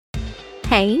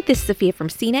Hey, this is Sophia from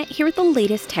CNET here with the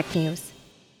latest tech news.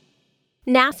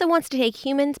 NASA wants to take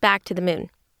humans back to the moon.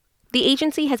 The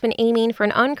agency has been aiming for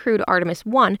an uncrewed Artemis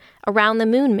 1 around the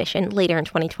moon mission later in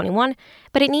 2021,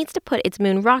 but it needs to put its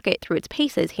moon rocket through its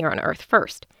paces here on Earth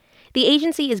first. The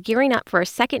agency is gearing up for a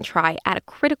second try at a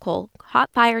critical hot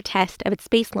fire test of its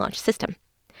space launch system.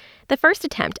 The first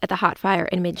attempt at the hot fire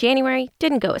in mid-January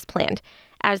didn't go as planned,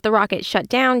 as the rocket shut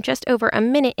down just over a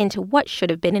minute into what should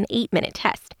have been an 8-minute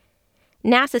test.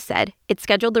 NASA said it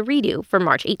scheduled the redo for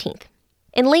March 18th.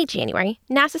 In late January,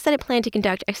 NASA said it planned to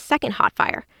conduct a second hot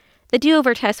fire. The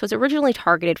do-over test was originally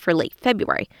targeted for late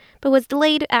February, but was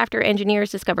delayed after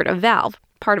engineers discovered a valve,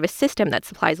 part of a system that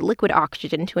supplies liquid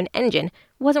oxygen to an engine,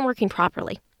 wasn't working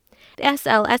properly. The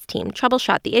SLS team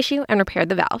troubleshot the issue and repaired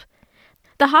the valve.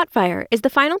 The hot fire is the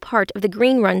final part of the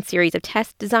Green Run series of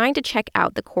tests designed to check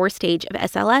out the core stage of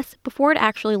SLS before it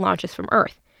actually launches from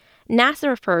Earth. NASA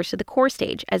refers to the core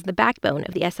stage as the backbone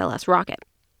of the SLS rocket.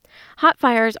 Hot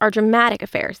fires are dramatic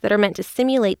affairs that are meant to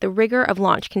simulate the rigor of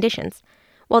launch conditions.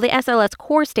 While the SLS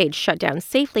core stage shut down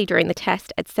safely during the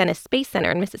test at Stennis Space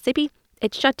Center in Mississippi,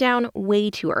 it shut down way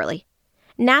too early.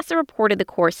 NASA reported the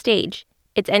core stage,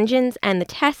 its engines, and the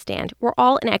test stand were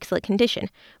all in excellent condition,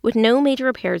 with no major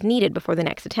repairs needed before the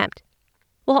next attempt.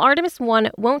 While Artemis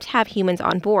 1 won't have humans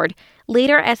on board,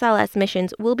 later SLS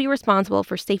missions will be responsible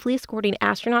for safely escorting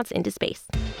astronauts into space.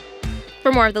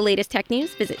 For more of the latest tech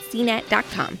news, visit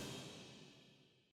cnet.com.